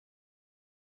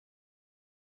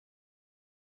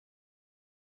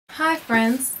Hi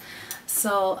friends,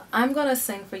 so I'm going to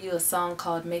sing for you a song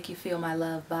called Make You Feel My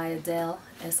Love by Adele.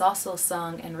 It's also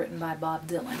sung and written by Bob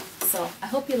Dylan, so I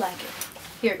hope you like it.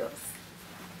 Here goes.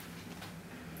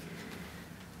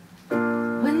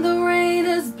 When the rain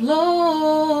is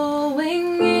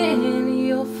blowing in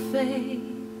your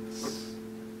face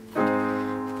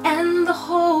and the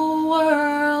whole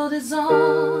world is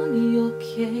on your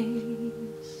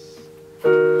case,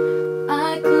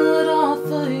 I could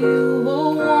offer you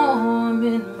a warm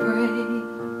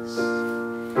embrace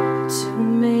to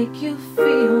make you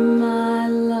feel my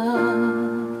love.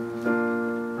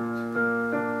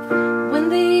 When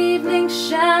the evening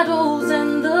shadows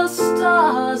and the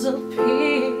stars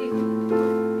appear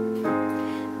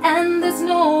and there's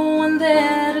no one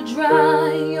there to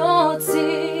dry your tears,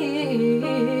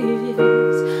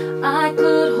 I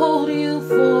could hold you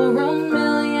for a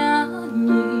million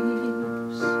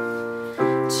years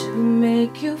to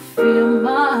make you feel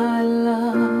my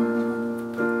love.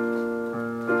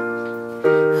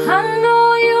 I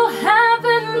know you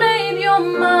haven't made your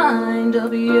mind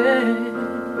up yet,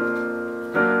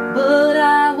 but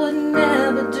I would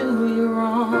never do you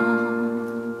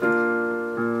wrong.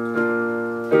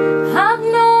 I've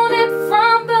known it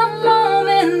from the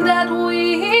moment that we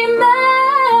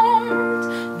met,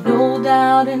 no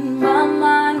doubt in my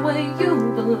mind where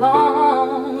you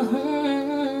belong.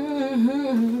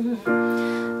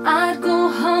 I'd go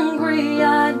hungry,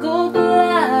 I'd go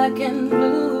black and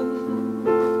blue,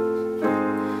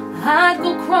 I'd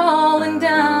go crawling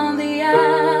down the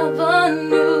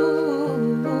avenue.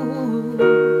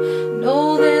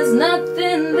 No, there's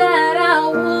nothing that I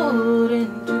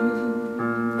wouldn't do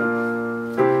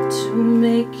to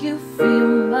make you feel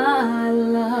my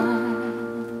love,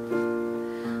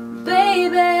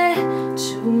 baby,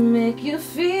 to make you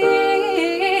feel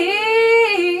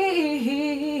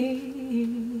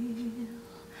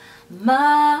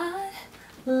my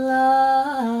love.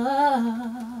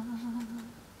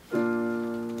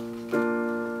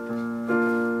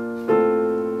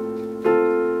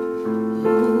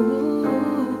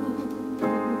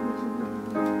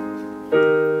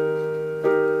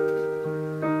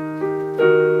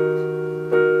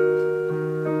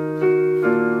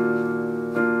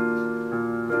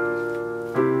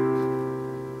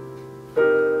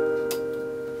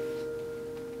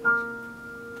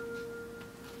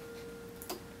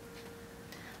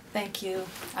 Thank you.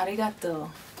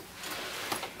 Arigato.